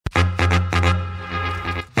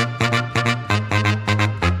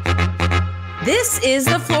This is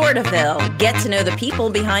the Floridaville. Get to know the people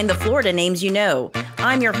behind the Florida names you know.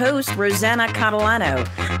 I'm your host, Rosanna Catalano.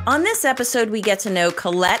 On this episode, we get to know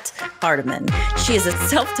Kollet Hardeman. She is a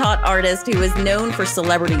self-taught artist who is known for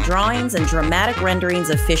celebrity drawings and dramatic renderings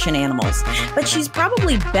of fish and animals. But she's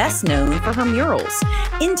probably best known for her murals.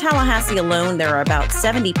 In Tallahassee alone, there are about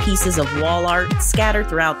 70 pieces of wall art scattered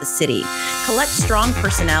throughout the city. Kollet's strong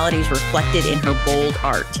personality is reflected in her bold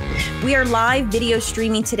art. We are live video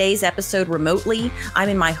streaming today's episode remotely. I'm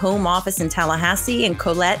in my home office in Tallahassee, and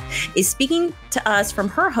Kollet is speaking to us from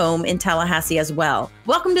her home in Tallahassee as well.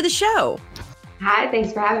 Welcome to the show. Hi,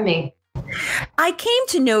 thanks for having me. I came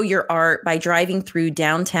to know your art by driving through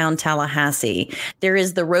downtown Tallahassee. There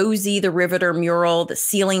is the Rosie the Riveter mural, the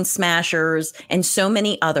Ceiling Smashers, and so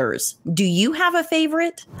many others. Do you have a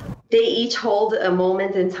favorite? They each hold a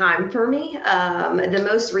moment in time for me. The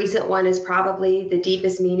most recent one is probably the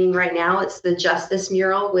deepest meaning right now. It's the Justice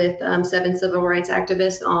mural with 7 civil rights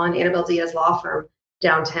activists on Annabelle Diaz's law firm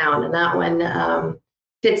downtown. And that one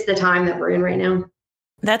fits the time that we're in right now.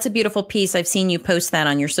 That's a beautiful piece. I've seen you post that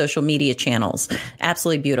on your social media channels.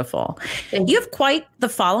 Absolutely beautiful. You have quite the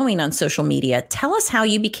following on social media. Tell us how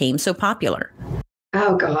you became so popular.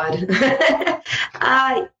 Oh, God.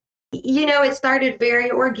 It started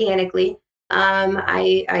very organically.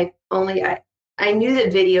 I knew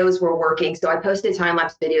that videos were working, so I posted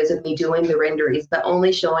time-lapse videos of me doing the renderings, but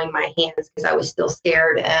only showing my hands because I was still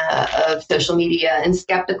scared of social media and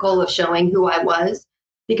skeptical of showing who I was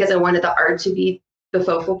because I wanted the art to be the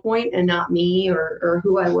focal point and not me or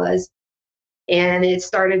who I was. And it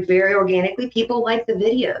started very organically. People liked the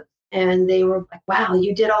videos and they were like, wow,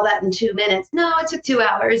 you did all that in 2 minutes. No, it took 2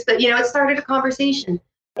 hours, but it started a conversation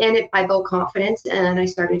and I built confidence and I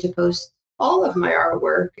started to post all of my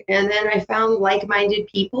artwork. And then I found like-minded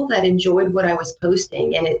people that enjoyed what I was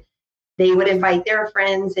posting, and they would invite their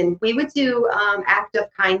friends, and we would do act of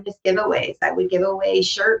kindness giveaways. I would give away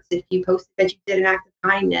shirts if you posted that you did an act of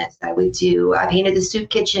kindness. I painted the soup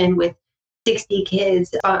kitchen with 60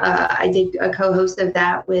 kids. I did a co-host of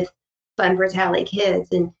that with Fun for Tally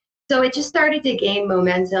Kids. And so it just started to gain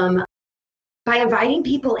momentum by inviting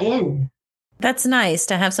people in. That's nice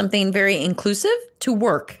to have something very inclusive to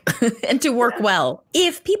work and to work well.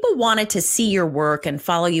 If people wanted to see your work and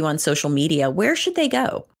follow you on social media, where should they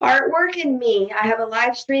go? Artwork and me. I have a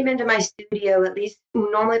live stream into my studio at least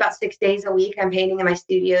normally about 6 days a week. I'm painting in my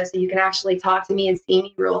studio, so you can actually talk to me and see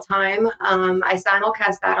me real time. I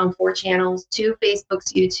simulcast that on 4 channels, 2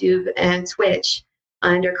 Facebooks, YouTube, and Twitch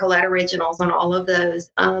under Kollet Originals on all of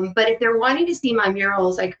those. But if they're wanting to see my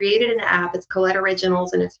murals, I created an app. It's Kollet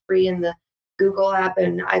Originals, and it's free in the Google app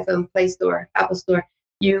and iPhone Play Store, Apple Store.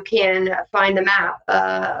 You can find the map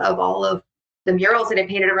of all of the murals that I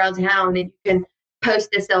painted around town, and you can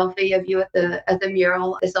post a selfie of you at the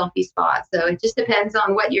mural, a selfie spot. So it just depends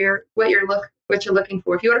on what you're looking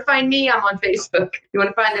for. If you want to find me, I'm on Facebook. If you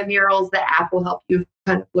want to find the murals, the app will help you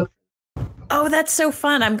kind of look. Oh, that's so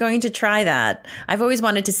fun. I'm going to try that. I've always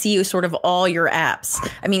wanted to see you sort of all your apps.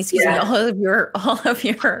 I mean, all of your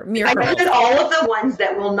murals. I did all of the ones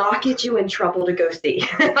that will not get you in trouble to go see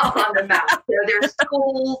on the map. So there's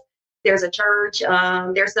schools, there's a church,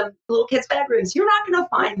 there's some little kids' bedrooms. You're not going to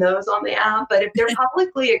find those on the app, but if they're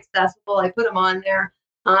publicly accessible, I put them on there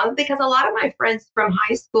because a lot of my friends from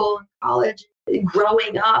high school and college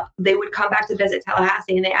growing up, they would come back to visit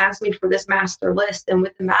Tallahassee and they asked me for this master list. And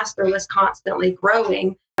with the master list constantly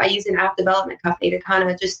growing, I use an app development company to kind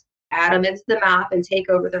of just add them into the map and take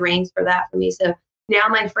over the reins for that for me. So now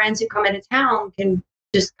my friends who come into town can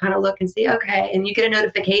just kind of look and see, okay, and you get a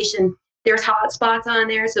notification. There's hot spots on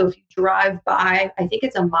there. So if you drive by, I think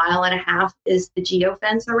it's 1.5 miles is the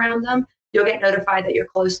geofence around them, you'll get notified that you're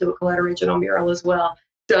close to a Kollet Original mural as well.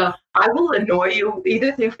 So I will annoy you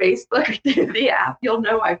either through Facebook or through the app. You'll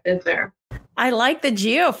know I've been there. I like the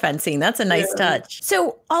geofencing. That's a nice touch.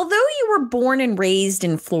 So although you were born and raised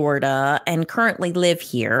in Florida and currently live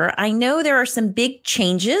here, I know there are some big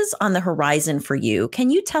changes on the horizon for you. Can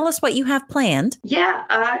you tell us what you have planned? Yeah,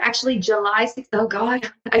 actually July 6th. Oh, God,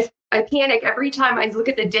 I panic every time I look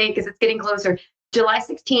at the date because it's getting closer. July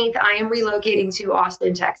 16th, I am relocating to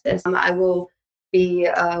Austin, Texas. I will be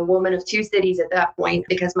a woman of 2 cities at that point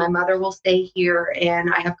because my mother will stay here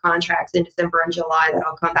and I have contracts in December and July that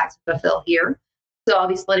I'll come back to fulfill here. So I'll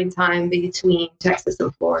be splitting time between Texas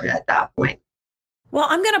and Florida at that point. Well,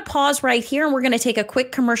 I'm going to pause right here and we're going to take a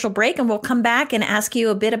quick commercial break and we'll come back and ask you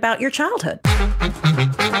a bit about your childhood.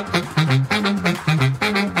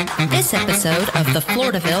 This episode episode of The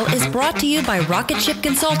Floridaville is brought to you by Rocket Ship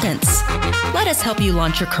Consultants. Let us help you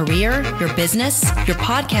launch your career, your business, your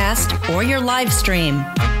podcast, or your live stream.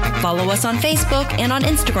 Follow us on Facebook and on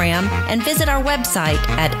Instagram, and visit our website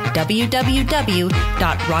at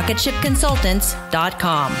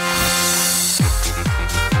www.rocketshipconsultants.com.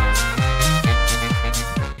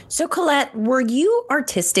 So, Kollet, were you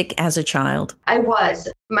artistic as a child? I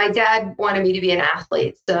was. My dad wanted me to be an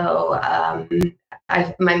athlete. So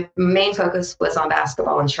my main focus was on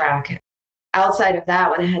basketball and track. Outside of that,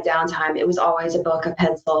 when I had downtime, it was always a book, a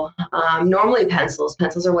pencil, normally pencils.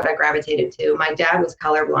 Pencils are what I gravitated to. My dad was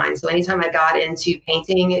colorblind. So anytime I got into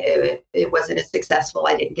painting, it wasn't as successful.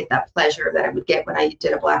 I didn't get that pleasure that I would get when I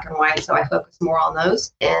did a black and white. So I focused more on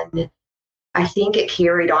those. And I think it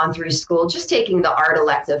carried on through school, just taking the art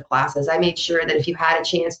elective classes. I made sure that if you had a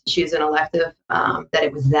chance to choose an elective, that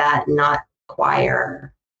it was that, not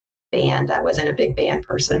choir, band. I wasn't a big band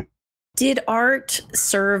person. Did art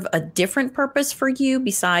serve a different purpose for you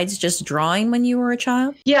besides just drawing when you were a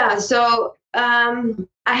child? Yeah, so I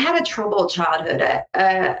had a troubled childhood.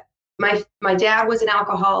 My dad was an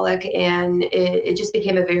alcoholic, and it just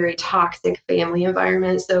became a very toxic family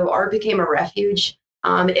environment. So art became a refuge.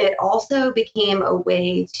 It also became a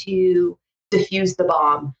way to diffuse the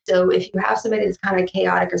bomb. So if you have somebody that's kind of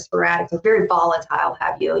chaotic or sporadic or very volatile,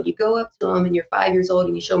 you go up to them and you're 5 years old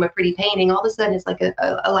and you show them a pretty painting, all of a sudden it's like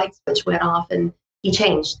a light switch went off and he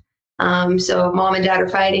changed. So mom and dad are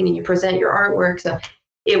fighting and you present your artwork. So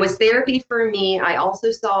it was therapy for me. I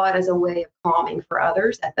also saw it as a way of calming for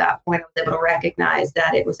others. At that point, I was able to recognize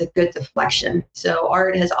that it was a good deflection. So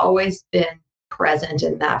art has always been present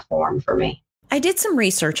in that form for me. I did some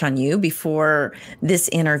research on you before this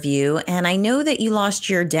interview, and I know that you lost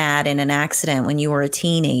your dad in an accident when you were a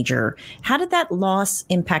teenager. How did that loss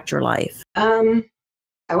impact your life? I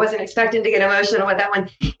wasn't expecting to get emotional with that one.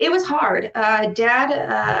 It was hard.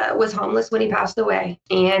 Dad was homeless when he passed away,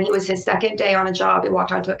 and it was his second day on a job. He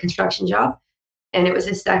walked onto a construction job, and it was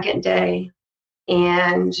his second day,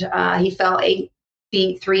 and he fell 8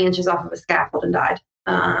 feet, 3 inches off of a scaffold and died.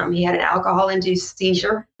 He had an alcohol-induced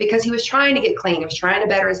seizure because he was trying to get clean. He was trying to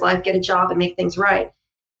better his life, get a job, and make things right.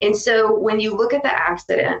 And so when you look at the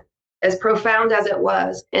accident, as profound as it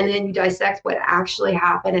was, and then you dissect what actually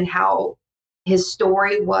happened and how his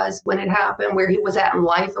story was when it happened, where he was at in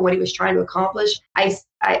life and what he was trying to accomplish, it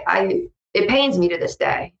pains me to this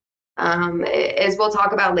day. As we'll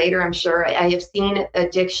talk about later, I'm sure, I have seen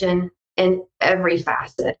addiction in every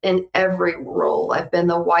facet, in every role. I've been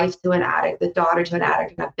the wife to an addict, the daughter to an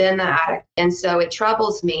addict, and I've been the addict. And so it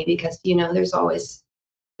troubles me because, there's always,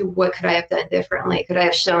 what could I have done differently? Could I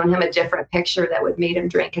have shown him a different picture that would made him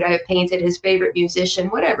drink? Could I have painted his favorite musician?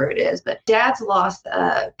 Whatever it is. But Dad's loss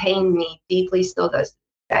pained me deeply, still does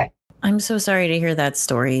today. I'm so sorry to hear that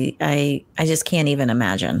story. I just can't even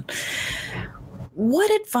imagine.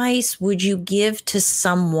 What advice would you give to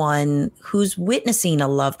someone who's witnessing a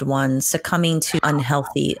loved one succumbing to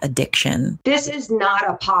unhealthy addiction? This is not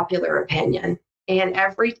a popular opinion. And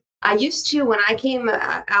I used to, when I came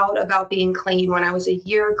out about being clean, when I was a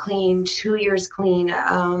year clean, 2 years clean,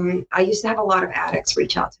 I used to have a lot of addicts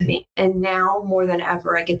reach out to me. And now more than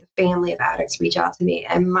ever, I get the family of addicts reach out to me.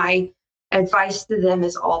 And my advice to them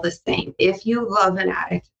is all the same. If you love an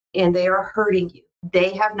addict and they are hurting you,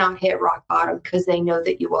 they have not hit rock bottom because they know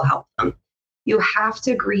that you will help them. You have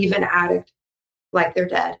to grieve an addict like they're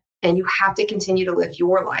dead, and you have to continue to live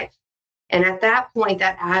your life. And at that point,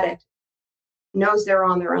 that addict knows they're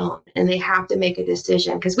on their own and they have to make a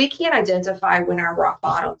decision, because we can't identify when our rock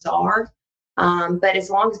bottoms are. But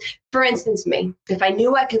as long as, for instance, me, if I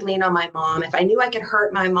knew I could lean on my mom, if I knew I could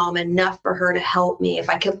hurt my mom enough for her to help me,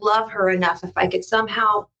 if I could love her enough, if I could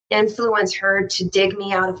somehow influence her to dig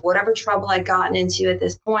me out of whatever trouble I'd gotten into at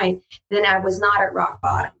this point, then I was not at rock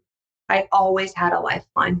bottom. I always had a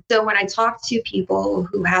lifeline. So when I talk to people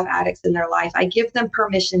who have addicts in their life, I give them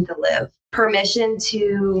permission to live, permission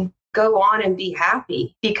to go on and be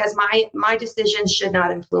happy, because my decisions should not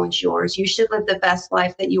influence yours. You should live the best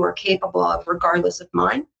life that you are capable of, regardless of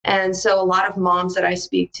mine. And so a lot of moms that I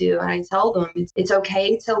speak to, and I tell them, it's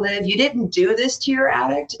okay to live. You didn't do this to your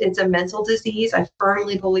addict. It's a mental disease. I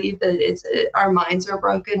firmly believe that our minds are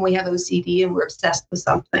broken. We have OCD and we're obsessed with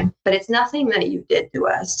something, but it's nothing that you did to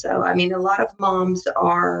us. So, I mean, a lot of moms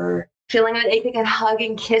are feeling that they can hug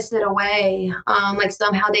and kiss it away, like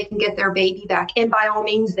somehow they can get their baby back. And by all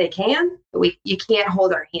means they can, but you can't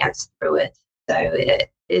hold our hands through it. So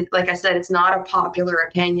like I said, it's not a popular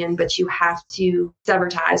opinion, but you have to sever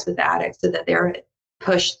ties with addicts so that they're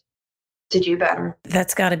pushed to do better.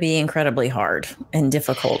 That's got to be incredibly hard and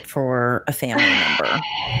difficult for a family member.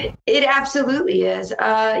 It absolutely is.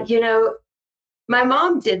 My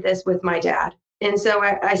mom did this with my dad. And so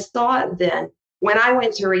I saw it then. When I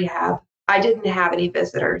went to rehab, I didn't have any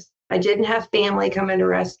visitors. I didn't have family coming to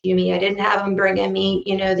rescue me. I didn't have them bringing me,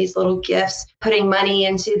 these little gifts, putting money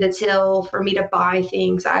into the till for me to buy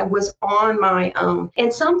things. I was on my own.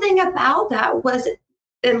 And something about that was,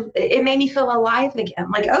 it made me feel alive again.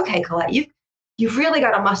 Like, okay, Kollet, you've really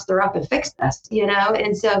got to muster up and fix this,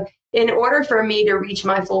 And so in order for me to reach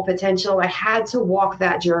my full potential, I had to walk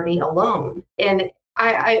that journey alone. And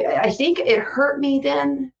I think it hurt me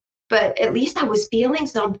then, but at least I was feeling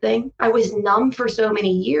something. I was numb for so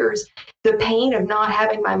many years. The pain of not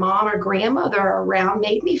having my mom or grandmother around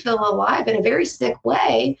made me feel alive in a very sick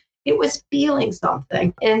way. It was feeling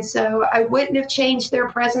something. And so I wouldn't have changed their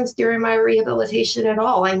presence during my rehabilitation at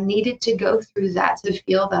all. I needed to go through that to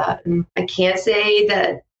feel that. And I can't say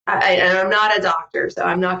that I'm not a doctor, so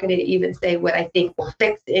I'm not going to even say what I think will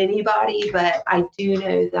fix anybody. But I do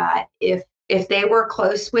know that if they were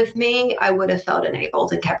close with me, I would have felt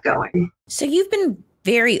enabled and kept going. So you've been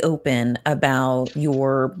very open about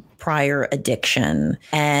your prior addiction.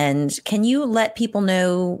 And can you let people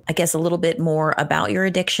know, I guess, a little bit more about your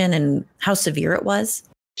addiction and how severe it was?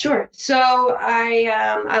 Sure. So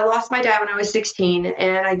I lost my dad when I was 16,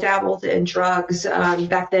 and I dabbled in drugs.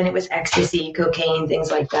 Back then it was ecstasy, cocaine,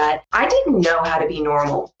 things like that. I didn't know how to be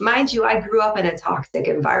normal. Mind you, I grew up in a toxic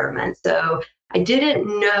environment. So I didn't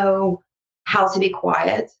know how to be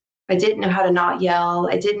quiet. I didn't know how to not yell.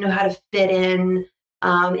 I didn't know how to fit in.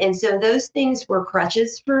 And so those things were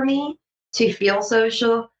crutches for me to feel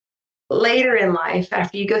social. Later in life,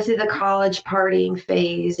 after you go through the college partying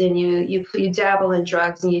phase and you dabble in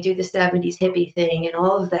drugs and you do the 70s hippie thing and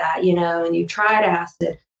all of that, and you tried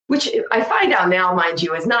acid, which I find out now, mind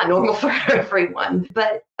you, is not normal for everyone.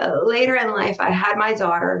 But later in life, I had my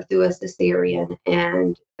daughter through a cesarean,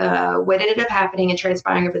 and what ended up happening and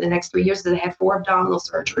transpiring over the next 3 years is I had 4 abdominal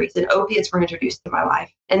surgeries, and opiates were introduced to my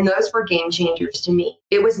life. And those were game changers to me.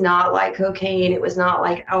 It was not like cocaine. It was not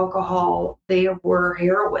like alcohol. They were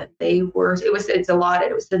heroin. It was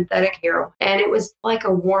synthetic heroin. And it was like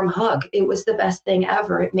a warm hug. It was the best thing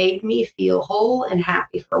ever. It made me feel whole and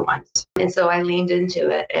happy for once. And so I leaned into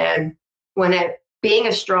it. And being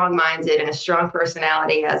as strong-minded and a strong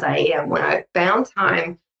personality as I am, when I found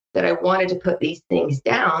time that I wanted to put these things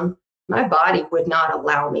down, my body would not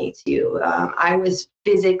allow me to. I was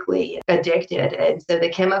physically addicted. And so the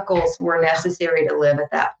chemicals were necessary to live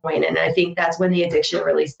at that point. And I think that's when the addiction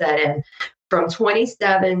really set in. From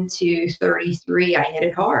 27 to 33, I hit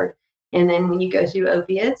it hard. And then when you go through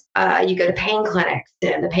opiates, you go to pain clinics,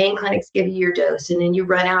 and the pain clinics give you your dose. And then you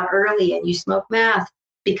run out early and you smoke meth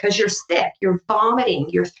because you're sick, you're vomiting,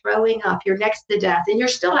 you're throwing up, you're next to death, and you're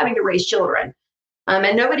still having to raise children.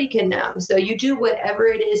 And nobody can know. So you do whatever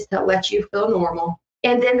it is to let you feel normal.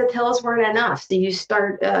 And then the pills weren't enough. So you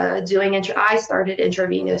start I started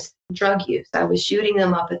intravenous drug use. I was shooting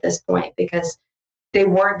them up at this point because they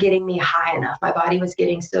weren't getting me high enough. My body was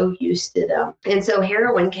getting so used to them. And so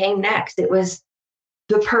heroin came next. It was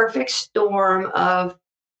the perfect storm of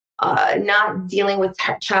not dealing with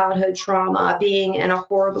childhood trauma, being in a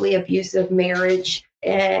horribly abusive marriage,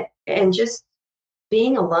 and just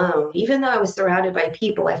being alone. Even though I was surrounded by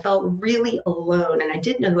people, I felt really alone, and I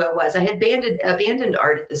didn't know who I was. I had abandoned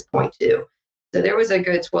art at this point too. So there was a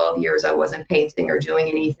good 12 years I wasn't painting or doing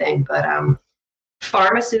anything, but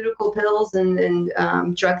pharmaceutical pills and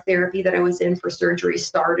drug therapy that I was in for surgery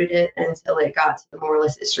started it until it got to the more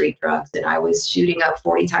illicit street drugs. And I was shooting up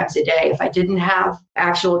 40 times a day. If I didn't have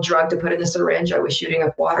actual drug to put in the syringe, I was shooting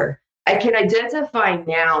up water. I can identify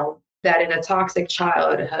now that in a toxic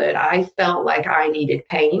childhood, I felt like I needed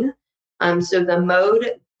pain. So the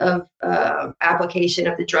mode of application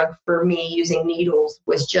of the drug for me using needles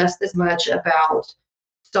was just as much about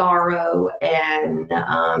sorrow and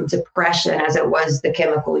depression as it was the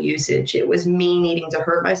chemical usage. It was me needing to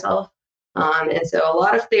hurt myself. And so a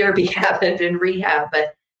lot of therapy happened in rehab,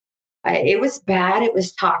 but it was bad. It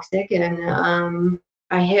was toxic. And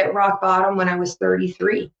I hit rock bottom when I was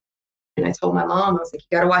 33. And I told my mom, I was like,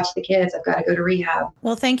 you got to watch the kids. I've got to go to rehab.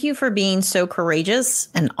 Well, thank you for being so courageous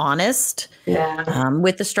and honest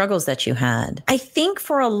with the struggles that you had. I think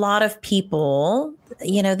for a lot of people,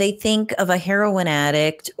 they think of a heroin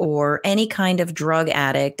addict or any kind of drug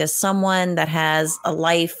addict as someone that has a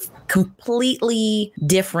life completely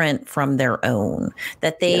different from their own,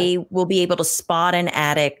 that they will be able to spot an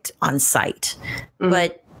addict on sight. Mm-hmm.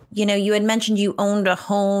 But you had mentioned you owned a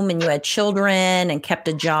home and you had children and kept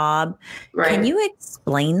a job. Right. Can you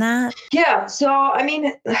explain that? Yeah. So, I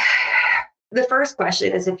mean, the first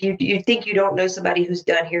question is if you think you don't know somebody who's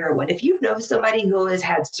done heroin. If you know somebody who has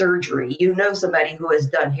had surgery, you know somebody who has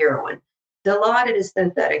done heroin. A lot of it is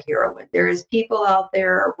synthetic heroin. There's people out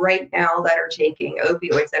there right now that are taking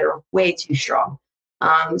opioids that are way too strong.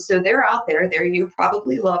 So they're out there. You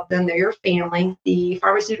probably love them. They're your family. The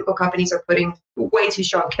pharmaceutical companies are putting way too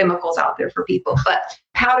strong chemicals out there for people. But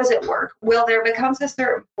how does it work? Well, there becomes a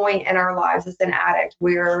certain point in our lives as an addict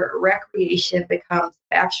where recreation becomes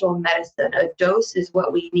actual medicine. A dose is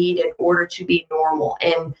what we need in order to be normal.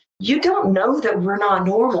 And you don't know that we're not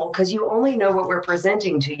normal because you only know what we're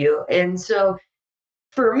presenting to you. And so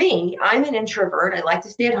for me, I'm an introvert. I like to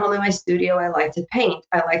stay at home in my studio. I like to paint.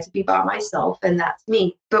 I like to be by myself, and that's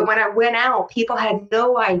me. But when I went out, people had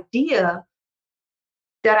no idea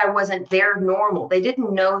that I wasn't their normal. They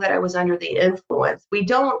didn't know that I was under the influence. We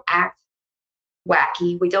don't act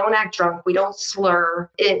wacky. We don't act drunk. We don't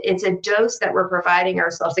slur. It's a dose that we're providing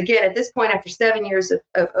ourselves. Again, at this point, after 7 years of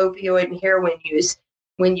opioid and heroin use,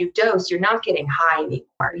 when you dose, you're not getting high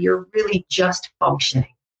anymore. You're really just functioning.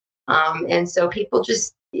 And so people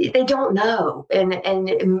they don't know.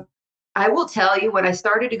 And I will tell you, when I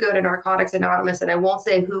started to go to Narcotics Anonymous, and I won't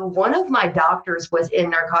say who, one of my doctors was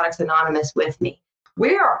in Narcotics Anonymous with me.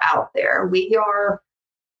 We are out there. We are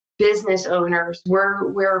business owners.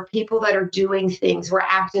 We're people that are doing things. We're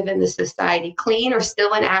active in the society. Clean or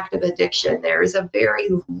still in active addiction. There is a very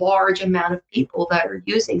large amount of people that are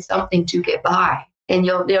using something to get by. And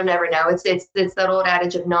you'll never know. It's that old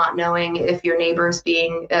adage of not knowing if your neighbor's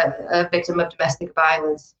being a victim of domestic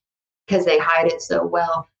violence because they hide it so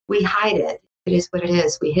well. We hide it. It is what it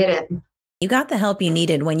is. We hid it. You got the help you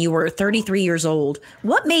needed when you were 33 years old.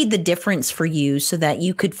 What made the difference for you so that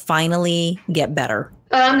you could finally get better?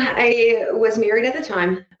 I was married at the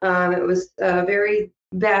time. It was a very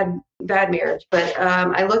bad marriage. But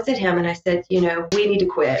I looked at him and I said, we need to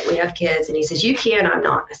quit. We have kids. And he says, you can, I'm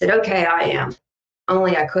not. I said, okay, I am.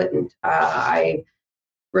 Only I couldn't. I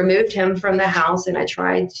removed him from the house and I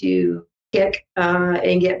tried to kick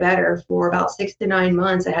and get better for about 6 to 9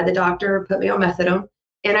 months. I had the doctor put me on methadone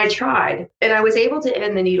and I tried, and I was able to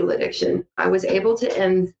end the needle addiction. I was able to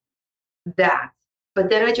end that. But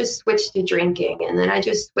then I just switched to drinking, and then I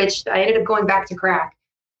ended up going back to crack.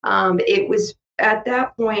 It was at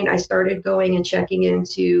that point I started going and checking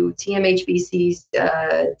into TMHBC's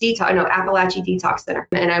Appalachia Detox Center.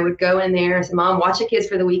 And I would go in there and say, Mom, watch the kids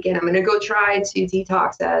for the weekend. I'm going to go try to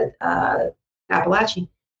detox at Appalachia.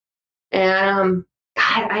 And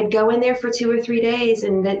I'd go in there for 2 or 3 days.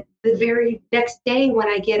 And then the very next day when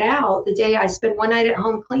I get out, the day I spend one night at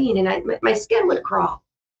home clean, and my skin would crawl.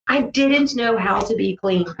 I didn't know how to be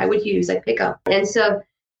clean. I'd pick up. And so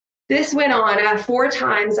this went on. 4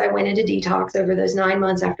 times I went into detox over those 9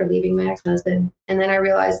 months after leaving my ex-husband. And then I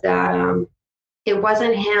realized that it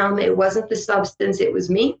wasn't him. It wasn't the substance. It was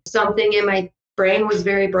me. Something in my brain was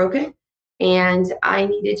very broken. And I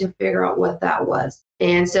needed to figure out what that was.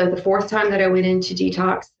 And so the 4th time that I went into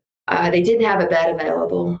detox, they didn't have a bed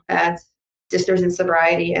available at Sisters in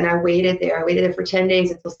Sobriety. And I waited there for 10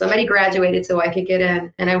 days until somebody graduated so I could get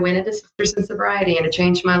in. And I went into Sisters in Sobriety, and it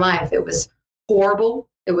changed my life. It was horrible.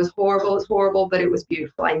 It was horrible, but it was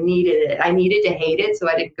beautiful. I needed it. I needed to hate it so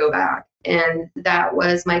I didn't go back. And that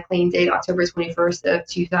was my clean date, October 21st of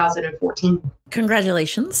 2014.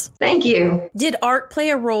 Congratulations. Thank you. Did art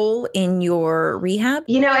play a role in your rehab?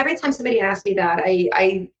 Every time somebody asks me that,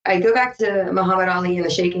 I go back to Muhammad Ali and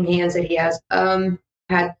the shaking hands that he has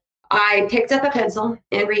had. I picked up a pencil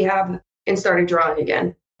in rehab and started drawing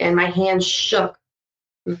again. And my hands shook,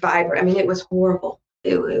 vibrant. I mean, it was horrible.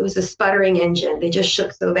 It was a sputtering engine. They just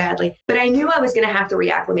shook so badly. But I knew I was going to have to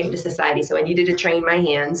reacclimate to society, so I needed to train my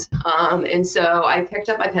hands. And so I picked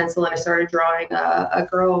up my pencil and I started drawing a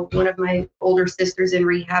girl. One of my older sisters in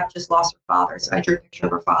rehab just lost her father, so I drew a picture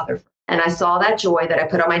of her father. And I saw that joy that I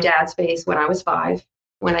put on my dad's face when I was 5,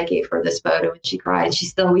 when I gave her this photo, and she cried.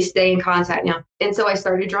 We stay in contact now. And so I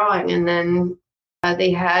started drawing, and then they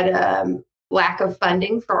had lack of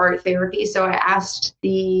funding for art therapy. So I asked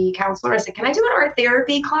the counselor, I said, can I do an art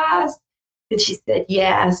therapy class? And she said,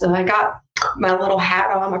 yeah. So I got my little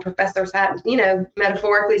hat on, my professor's hat,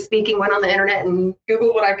 metaphorically speaking, went on the internet and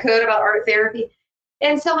Googled what I could about art therapy.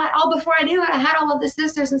 And so before I knew it, I had all of the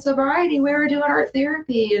Sisters in Sobriety. We were doing art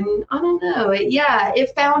therapy, and I don't know.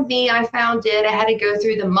 It found me. I found it. I had to go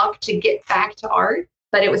through the muck to get back to art.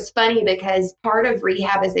 But it was funny because part of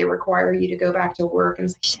rehab is they require you to go back to work. And I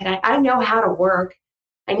was like, shit, I know how to work.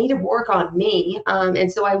 I need to work on me.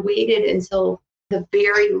 And so I waited until the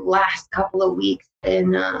very last couple of weeks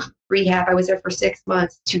in rehab. I was there for 6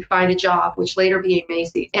 months to find a job, which later became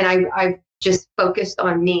Macy's. And I just focused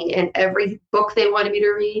on me, and every book they wanted me to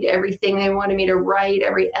read, everything they wanted me to write,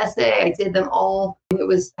 every essay, I did them all. It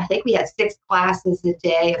was, I think we had 6 classes a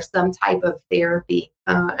day of some type of therapy,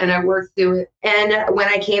 and I worked through it. And when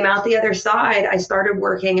I came out the other side, I started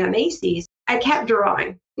working at Macy's. I kept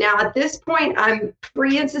drawing. Now, at this point, I'm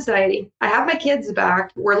free in society. I have my kids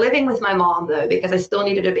back. We're living with my mom, though, because I still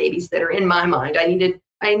needed a babysitter. In my mind, I needed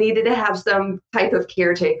to have some type of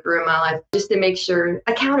caretaker in my life just to make sure.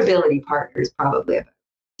 Accountability partners, probably.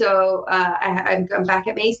 So I'm back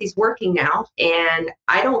at Macy's working now, and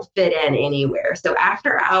I don't fit in anywhere. So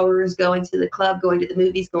after hours, going to the club, going to the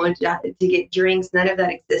movies, going to get drinks, none of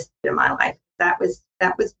that existed in my life. That was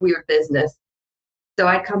weird business. So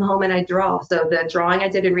I'd come home and I'd draw. So the drawing I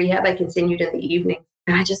did in rehab, I continued in the evening,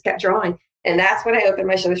 and I just kept drawing. And that's when I opened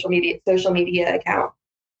my social media account.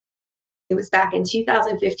 It was back in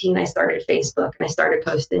 2015. I started Facebook, and I started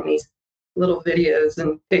posting these little videos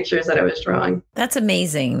and pictures that I was drawing. That's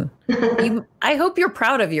amazing. I hope you're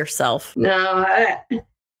proud of yourself. No,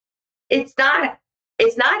 it's not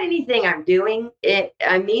anything I'm doing.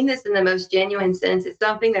 I mean this in the most genuine sense. It's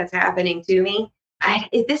something that's happening to me.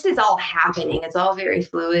 This is all happening. It's all very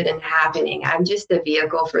fluid and happening. I'm just a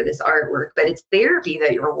vehicle for this artwork, but it's therapy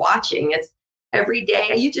that you're watching. It's every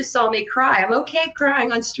day. You just saw me cry. I'm okay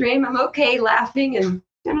crying on stream. I'm okay laughing. And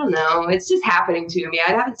I don't know. It's just happening to me.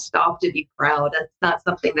 I haven't stopped to be proud. That's not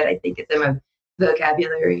something that I think is in my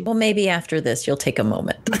vocabulary. Well, maybe after this, you'll take a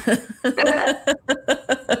moment.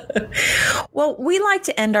 Well, we like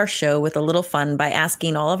to end our show with a little fun by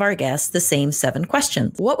asking all of our guests the same 7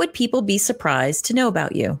 questions. What would people be surprised to know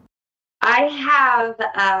about you?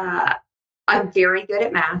 I'm very good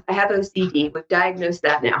at math. I have OCD. We've diagnosed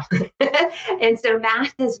that now. And so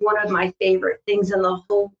math is one of my favorite things in the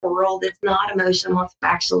whole world. It's not emotional. It's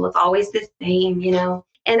factual. It's always the same, you know.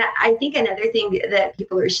 And I think another thing that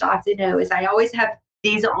people are shocked to know is I always have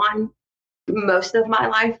these on most of my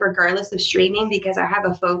life, regardless of streaming, because I have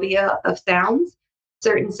a phobia of sounds.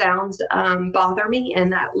 Certain sounds bother me,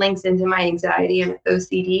 and that links into my anxiety and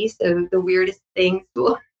OCD. So the weirdest things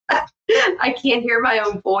I can't hear my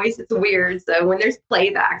own voice. It's weird. So when there's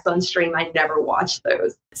playbacks on stream, I never watch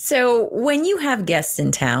those. So when you have guests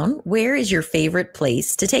in town, where is your favorite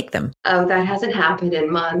place to take them? Oh, that hasn't happened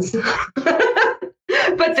in months.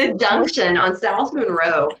 But the Junction on South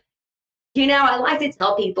Monroe, you know, I like to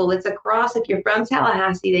tell people it's across, if you're from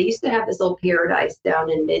Tallahassee, they used to have this old paradise down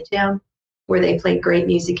in Midtown where they played great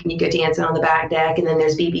music and you go dancing on the back deck. And then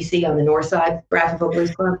there's BBC on the north side, Bradfordville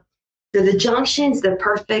Blues Club. So the Junction's the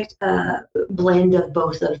perfect blend of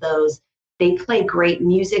both of those. They play great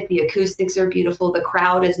music. The acoustics are beautiful. The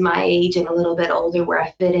crowd is my age and a little bit older where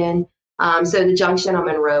I fit in. So the Junction on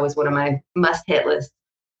Monroe is one of my must-hit lists.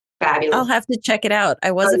 Fabulous. I'll have to check it out.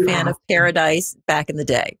 I was a fan of Paradise back in the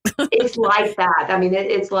day. It's like that. I mean,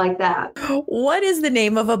 it's like that. What is the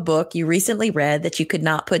name of a book you recently read that you could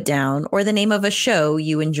not put down, or the name of a show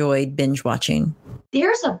you enjoyed binge watching?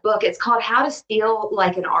 There's a book. It's called How to Steal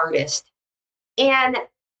Like an Artist. And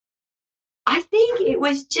I think it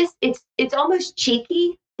was just, it's almost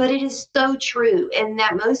cheeky, but it is so true. And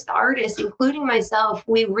that most artists, including myself,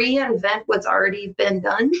 we reinvent what's already been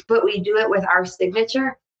done, but we do it with our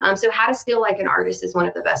signature. So How to Steal Like an Artist is one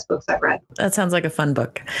of the best books I've read. That sounds like a fun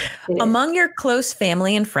book. Among your close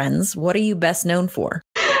family and friends, what are you best known for?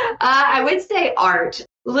 I would say art.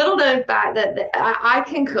 Little known fact that I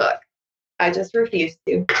can cook. I just refuse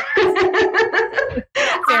to.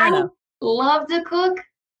 Fair enough. Love to cook,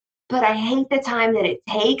 but I hate the time that it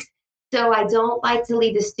takes. So I don't like to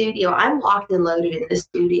leave the studio. I'm locked and loaded in the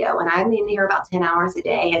studio, and I'm in here about 10 hours a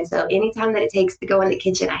day. And so anytime that it takes to go in the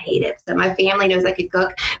kitchen, I hate it. So my family knows I could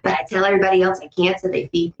cook, but I tell everybody else I can't, so they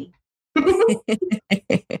feed me.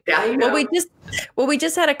 Yeah, you know. Well, we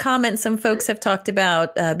just had a comment. Some folks have talked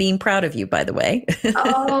about being proud of you, by the way.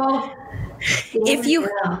 Oh,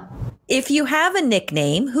 yeah. If you have a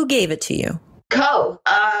nickname, who gave it to you?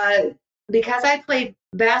 Because I played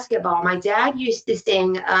basketball, my dad used to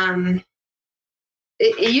sing,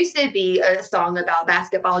 it used to be a song about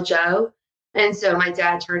Basketball Joe. And so my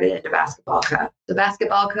dad turned it into Basketball Co. So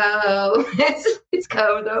Basketball Co. It's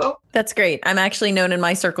Co though. That's great. I'm actually known in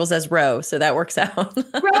my circles as Ro, so that works out. Ro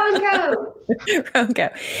and Co. Ro and Co.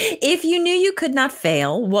 If you knew you could not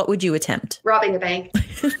fail, what would you attempt? Robbing a bank.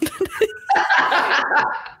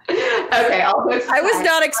 Okay, I was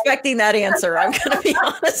not expecting that answer. I'm going to be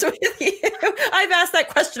honest with you. I've asked that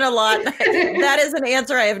question a lot. That is an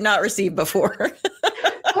answer I have not received before.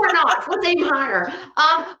 Or not. Let's aim higher.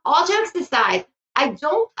 All jokes aside,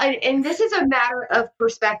 and this is a matter of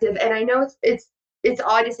perspective, and I know it's it's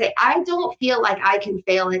odd to say. I don't feel like I can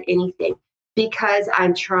fail at anything because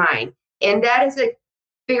I'm trying. And that is a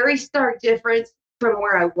very stark difference from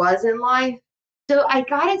where I was in life. So I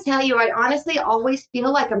got to tell you, I honestly always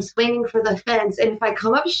feel like I'm swinging for the fence. And if I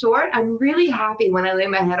come up short, I'm really happy when I lay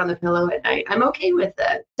my head on the pillow at night. I'm okay with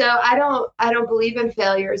it. So I don't believe in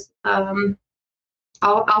failures. I'll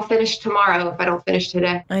finish tomorrow if I don't finish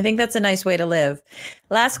today. I think that's a nice way to live.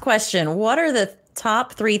 Last question. What are the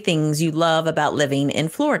top 3 things you love about living in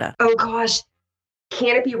Florida? Oh gosh,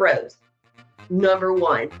 canopy rows. Number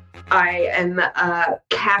 1, I am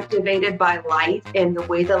captivated by light, and the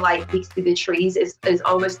way the light peeks through the trees is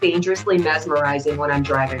almost dangerously mesmerizing when I'm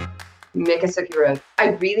driving. Miccosukee Road.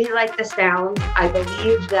 I really like the sound. I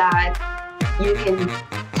believe that you can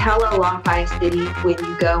tell a lot by a city when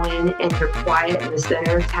you go in and you're quiet in the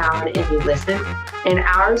center of town and you listen. And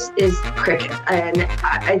ours is cricket. And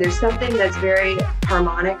there's something that's very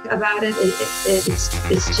harmonic about it.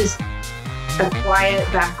 It's just a quiet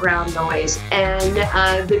background noise. And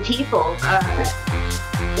the people,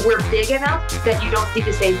 we're big enough that you don't see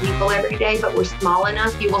the same people every day, but we're small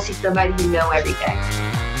enough you will see somebody you know every day.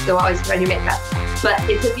 So always trying to make that. But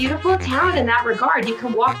it's a beautiful town in that regard. You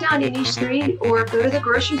can walk down any street or go to the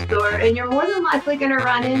grocery store, and you're more than likely going to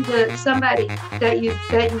run into somebody that you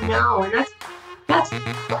know. And that's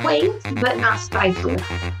quaint, but not stifling.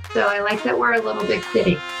 So I like that we're a little big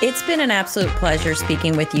city. It's been an absolute pleasure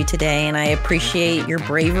speaking with you today, and I appreciate your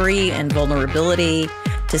bravery and vulnerability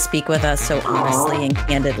to speak with us so honestly and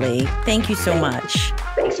candidly. Thank you so much.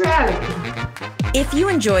 Thanks for having me. If you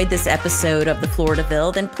enjoyed this episode of the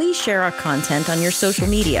Floridaville, then please share our content on your social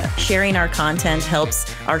media. Sharing our content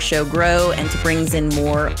helps our show grow and brings in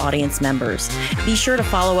more audience members. Be sure to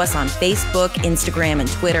follow us on Facebook, Instagram,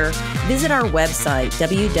 and Twitter. Visit our website,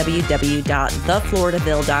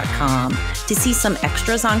 www.thefloridaville.com, to see some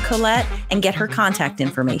extras on Kollet and get her contact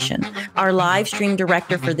information. Our live stream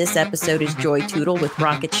director for this episode is Joy Tootle with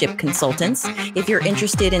Rocket Ship Consultants. If you're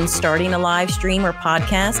interested in starting a live stream or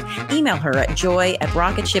podcast, email her at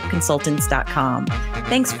joy@rocketshipconsultants.com.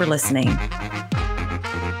 Thanks for listening.